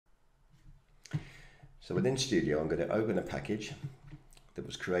So within Studio, I'm going to open a package that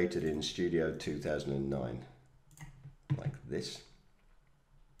was created in Studio 2009, like this.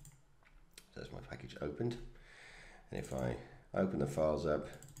 So that's my package opened. And if I open the files up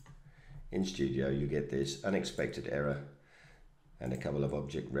in Studio, you get this unexpected error and a couple of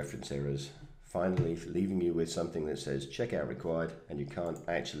object reference errors, finally leaving you with something that says checkout required, and you can't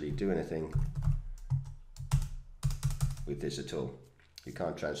actually do anything with this at all. You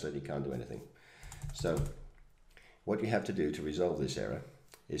can't translate, you can't do anything. So what you have to do to resolve this error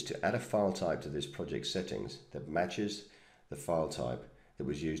is to add a file type to this project settings that matches the file type that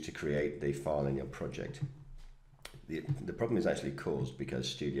was used to create the file in your project. The problem is actually caused because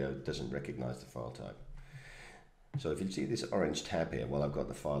Studio doesn't recognize the file type. So if you see this orange tab here while I've got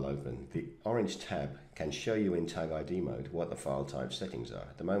the file open, the orange tab can show you in Tag ID mode what the file type settings are.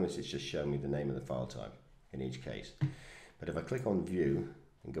 At the moment it's just showing me the name of the file type in each case. But if I click on View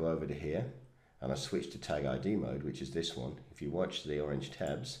and go over to here and I switch to Tag ID mode, which is this one, if you watch the orange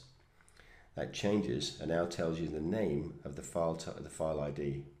tabs, that changes and now tells you the name of the file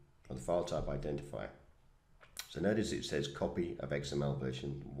ID or the file type identifier. So notice it says copy of XML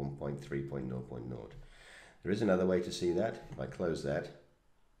version 1.3.0.0. There is another way to see that. If I close that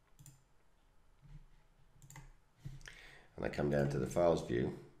and I come down to the files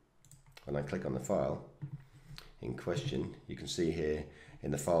view and I click on the file in question, you can see here in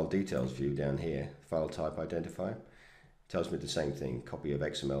the file details view down here, file type identifier tells me the same thing, copy of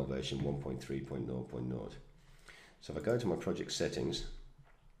XML version 1.3.0.0. So if I go to my project settings,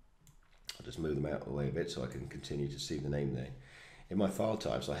 I'll just move them out of the way a bit so I can continue to see the name there. In my file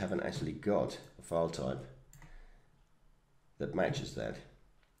types, I haven't actually got a file type that matches that.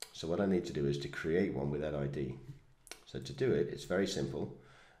 So what I need to do is to create one with that ID. So to do it, it's very simple.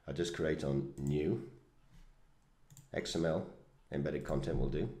 I just create on new, XML, embedded content will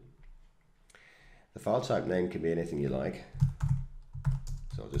do. The file type name can be anything you like.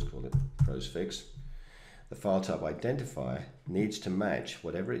 So I'll just call it ProsFix. The file type identifier needs to match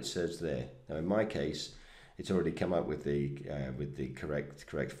whatever it says there. Now in my case, it's already come up with the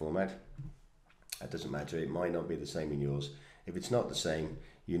correct format. That doesn't matter, it might not be the same in yours. If it's not the same,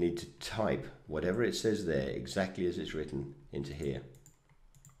 you need to type whatever it says there exactly as it's written into here.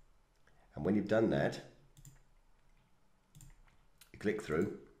 And when you've done that, you click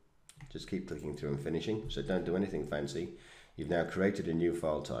through, just keep clicking through and finishing, so don't do anything fancy. You've now created a new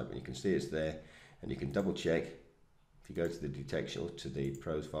file type and you can see it's there, and you can double check. If you go to the detection, to the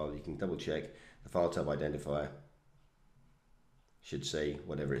pros file, you can double check the file type identifier should say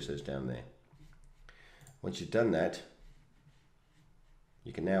whatever it says down there. Once you've done that,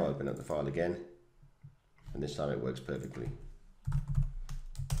 you can now open up the file again, and this time it works perfectly.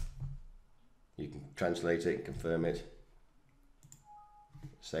 You can translate it, confirm it,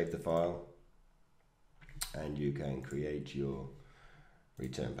 save the file, and you can create your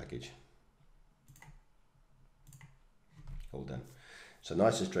return package. All done. So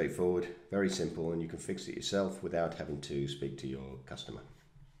nice and straightforward, very simple, and you can fix it yourself without having to speak to your customer.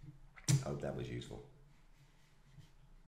 I hope that was useful.